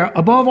over there.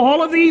 Above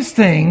all of these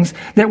things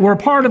that were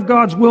part of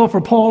God's will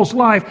for Paul's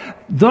life,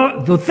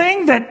 the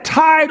thing that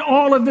tied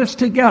all of this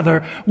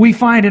together, we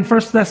find in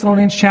 1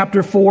 Thessalonians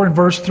chapter 4 and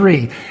verse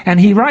 3.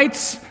 And he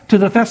writes to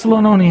the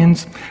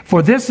Thessalonians,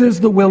 "For this is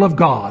the will of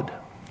God,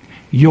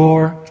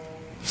 your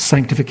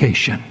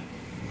sanctification."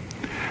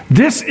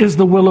 This is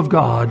the will of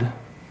God,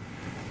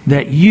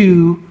 that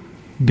you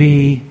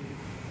be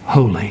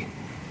holy.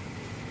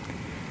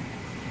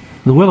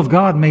 The will of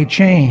God may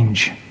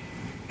change,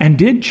 and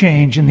did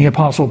change in the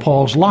Apostle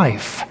Paul's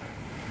life,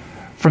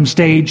 from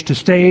stage to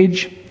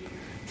stage,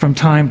 from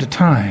time to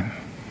time.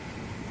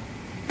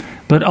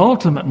 But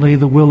ultimately,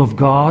 the will of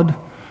God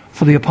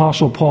for the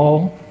Apostle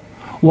Paul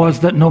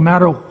was that no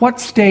matter what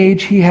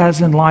stage he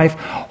has in life,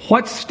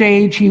 what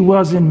stage he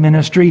was in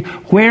ministry,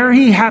 where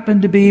he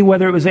happened to be,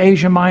 whether it was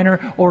Asia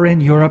Minor or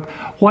in Europe,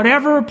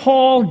 whatever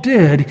Paul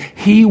did,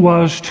 he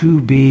was to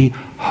be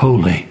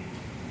holy.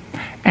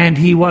 And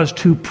he was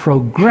to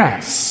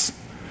progress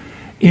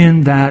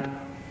in that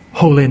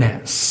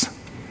holiness.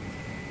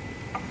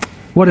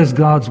 What is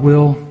God's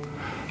will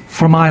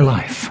for my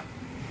life?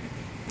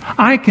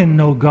 I can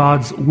know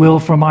God's will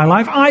for my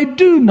life. I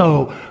do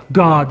know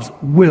God's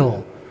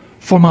will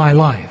for my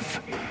life.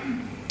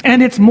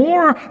 And it's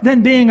more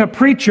than being a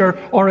preacher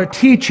or a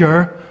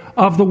teacher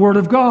of the Word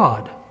of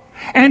God.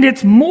 And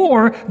it's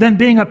more than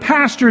being a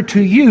pastor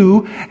to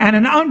you and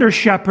an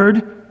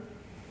under-shepherd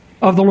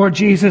of the Lord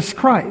Jesus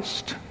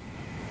Christ.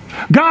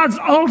 God's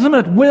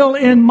ultimate will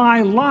in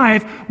my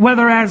life,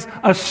 whether as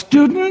a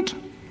student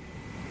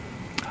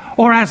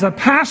or as a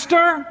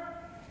pastor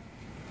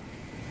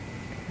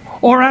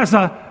or as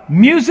a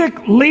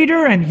music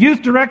leader and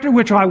youth director,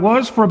 which I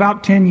was for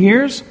about 10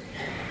 years,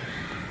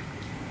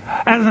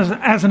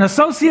 as an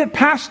associate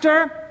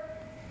pastor,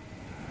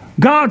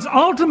 God's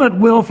ultimate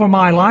will for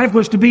my life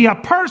was to be a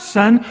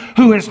person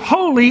who is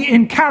holy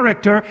in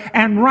character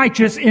and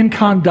righteous in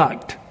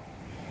conduct.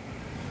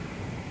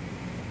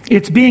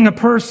 It's being a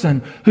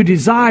person who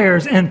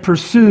desires and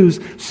pursues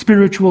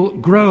spiritual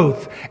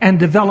growth and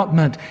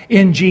development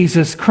in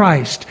Jesus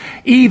Christ,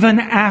 even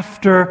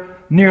after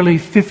nearly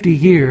 50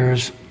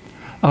 years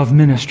of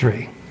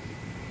ministry.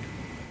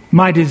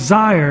 My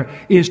desire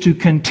is to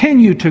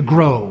continue to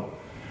grow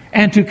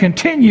and to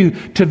continue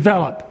to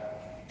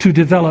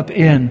develop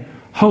in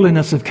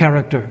holiness of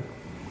character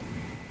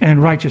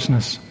and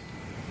righteousness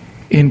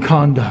in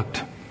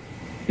conduct.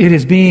 It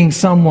is being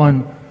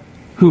someone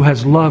who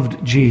has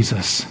loved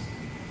Jesus,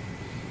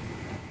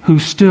 who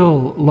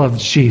still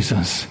loves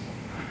Jesus,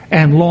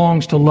 and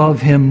longs to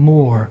love Him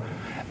more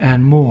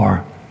and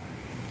more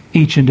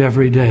each and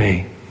every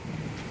day.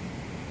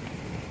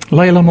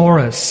 Layla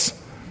Morris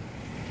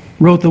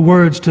wrote the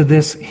words to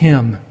this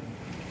hymn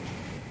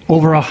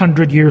over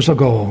 100 years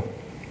ago.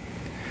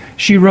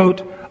 She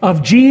wrote,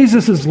 "Of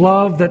Jesus'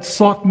 love that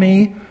sought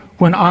me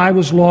when I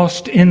was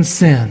lost in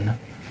sin,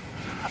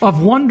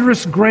 of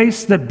wondrous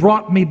grace that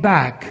brought me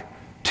back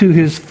to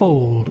His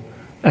fold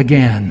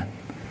again,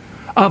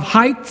 of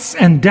heights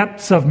and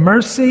depths of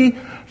mercy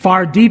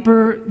far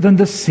deeper than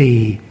the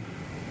sea,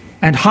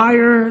 and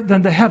higher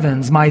than the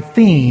heavens my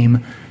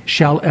theme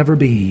shall ever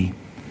be.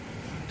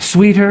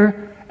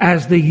 Sweeter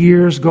as the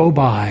years go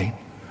by,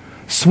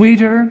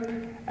 sweeter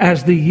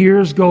as the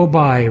years go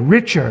by,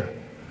 richer,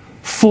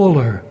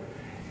 fuller,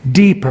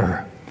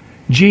 deeper.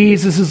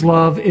 Jesus'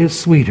 love is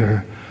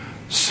sweeter,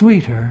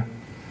 sweeter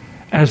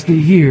as the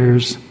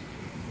years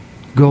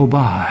go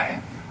by."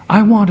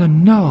 I want to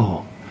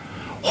know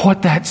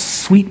what that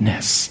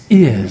sweetness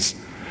is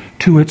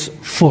to its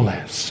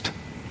fullest.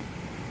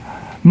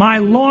 My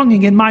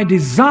longing and my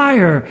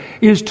desire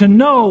is to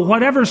know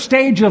whatever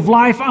stage of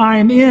life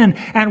I'm in,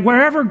 and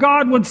wherever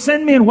God would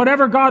send me and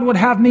whatever God would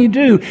have me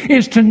do,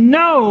 is to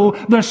know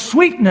the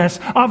sweetness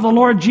of the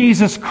Lord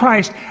Jesus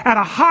Christ at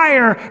a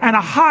higher and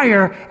a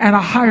higher and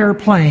a higher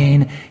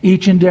plane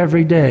each and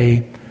every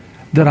day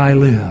that I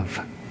live.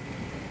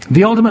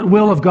 The ultimate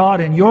will of God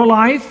in your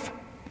life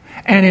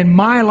and in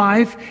my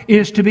life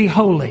is to be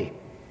holy,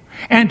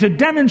 and to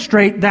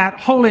demonstrate that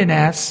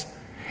holiness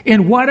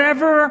in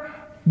whatever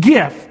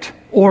gift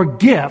or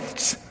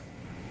gifts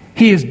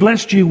He has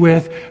blessed you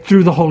with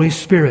through the Holy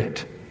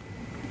Spirit.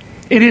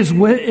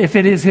 If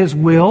it is His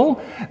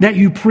will that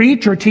you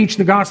preach or teach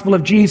the gospel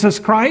of Jesus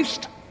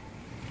Christ,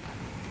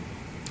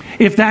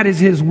 if that is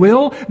His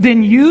will,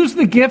 then use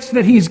the gifts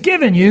that He's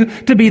given you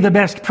to be the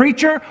best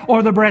preacher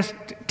or the best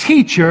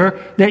teacher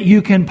that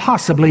you can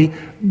possibly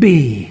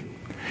be.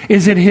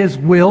 Is it His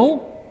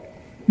will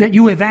that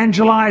you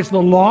evangelize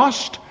the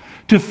lost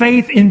to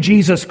faith in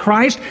Jesus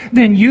Christ?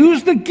 Then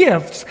use the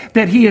gifts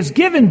that He has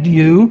given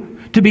you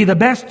to be the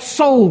best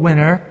soul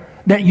winner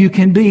that you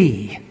can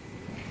be.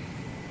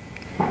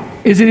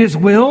 Is it His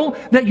will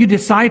that you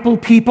disciple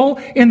people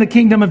in the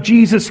kingdom of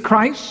Jesus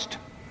Christ?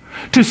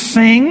 To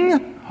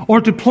sing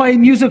or to play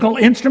musical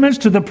instruments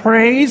to the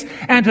praise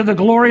and to the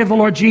glory of the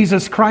Lord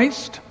Jesus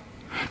Christ?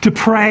 To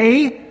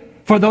pray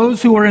for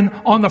those who are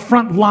on the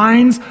front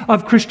lines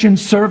of Christian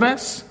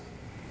service?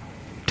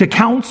 To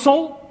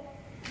counsel,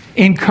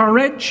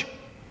 encourage,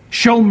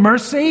 show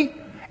mercy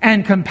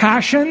and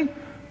compassion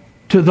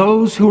to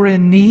those who are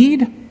in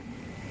need?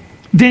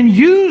 Then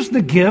use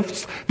the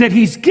gifts that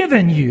He's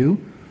given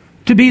you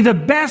to be the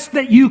best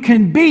that you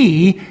can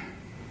be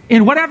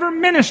in whatever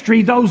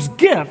ministry those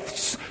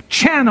gifts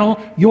channel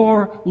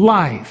your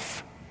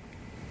life.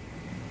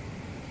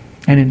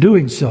 And in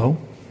doing so,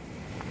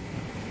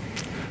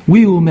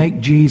 we will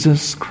make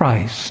Jesus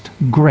Christ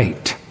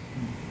great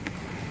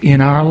in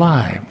our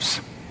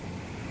lives,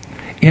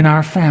 in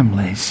our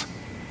families,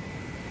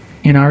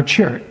 in our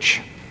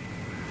church,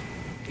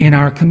 in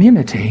our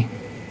community,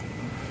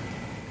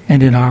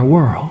 and in our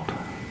world.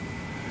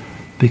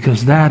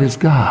 Because that is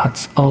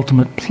God's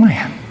ultimate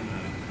plan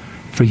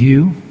for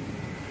you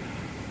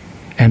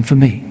and for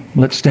me.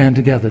 Let's stand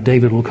together.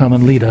 David will come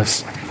and lead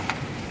us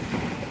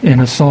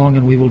in a song,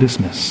 and we will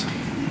dismiss.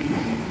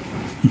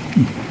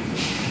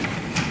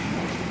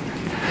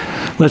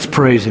 Let's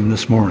praise him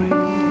this morning.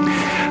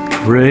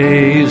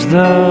 Praise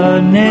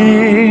the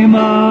name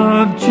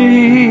of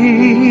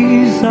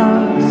Jesus.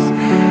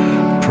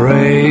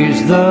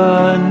 Praise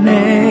the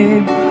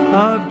name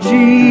of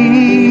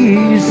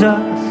Jesus.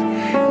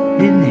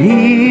 And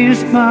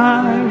he's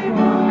my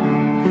rock,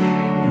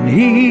 and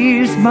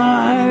he's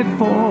my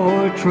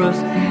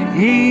fortress.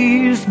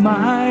 He's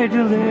my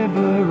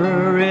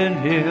deliverer. In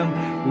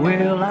him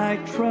will I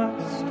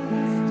trust.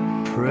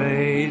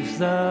 Praise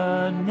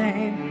the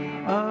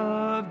name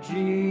of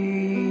Jesus.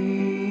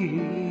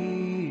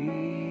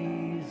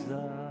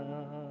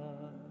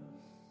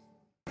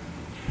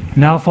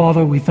 Now,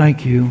 Father, we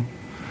thank you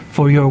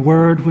for your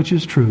word, which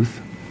is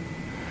truth.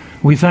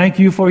 We thank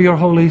you for your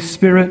Holy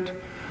Spirit,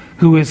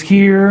 who is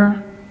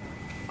here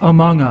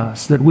among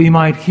us, that we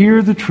might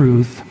hear the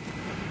truth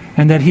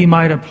and that he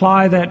might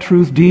apply that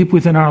truth deep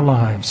within our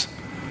lives,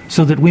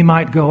 so that we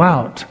might go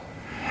out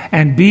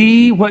and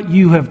be what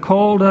you have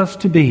called us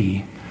to be,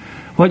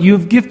 what you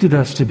have gifted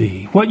us to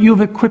be, what you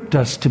have equipped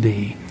us to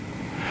be,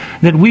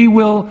 that we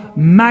will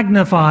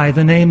magnify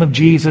the name of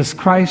Jesus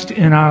Christ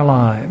in our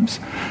lives,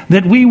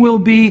 that we will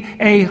be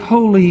a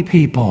holy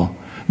people,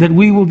 that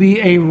we will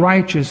be a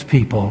righteous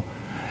people,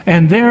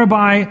 and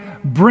thereby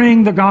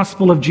bring the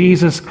gospel of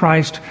Jesus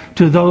Christ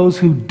to those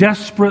who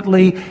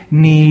desperately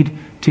need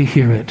to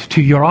hear it.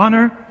 To your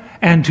honor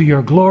and to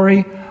your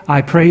glory,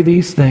 I pray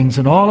these things.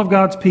 And all of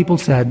God's people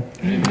said,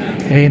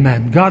 Amen.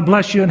 Amen. God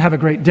bless you and have a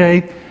great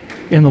day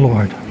in the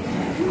Lord.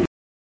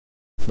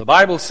 The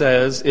Bible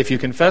says, if you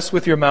confess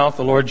with your mouth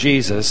the Lord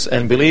Jesus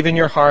and believe in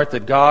your heart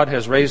that God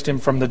has raised him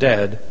from the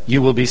dead,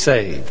 you will be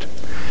saved.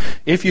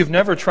 If you've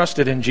never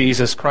trusted in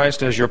Jesus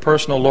Christ as your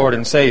personal Lord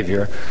and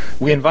Savior,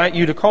 we invite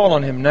you to call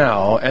on him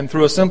now and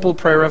through a simple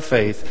prayer of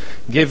faith,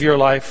 give your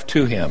life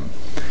to him.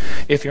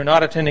 If you're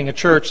not attending a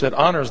church that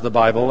honors the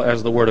Bible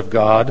as the Word of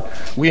God,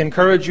 we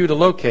encourage you to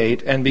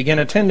locate and begin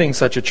attending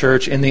such a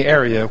church in the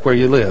area where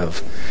you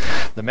live.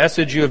 The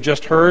message you have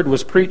just heard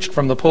was preached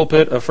from the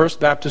pulpit of First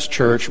Baptist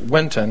Church,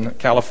 Winton,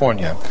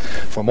 California.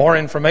 For more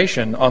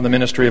information on the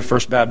ministry of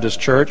First Baptist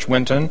Church,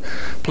 Winton,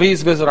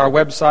 please visit our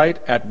website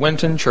at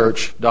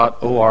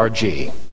wintonchurch.org.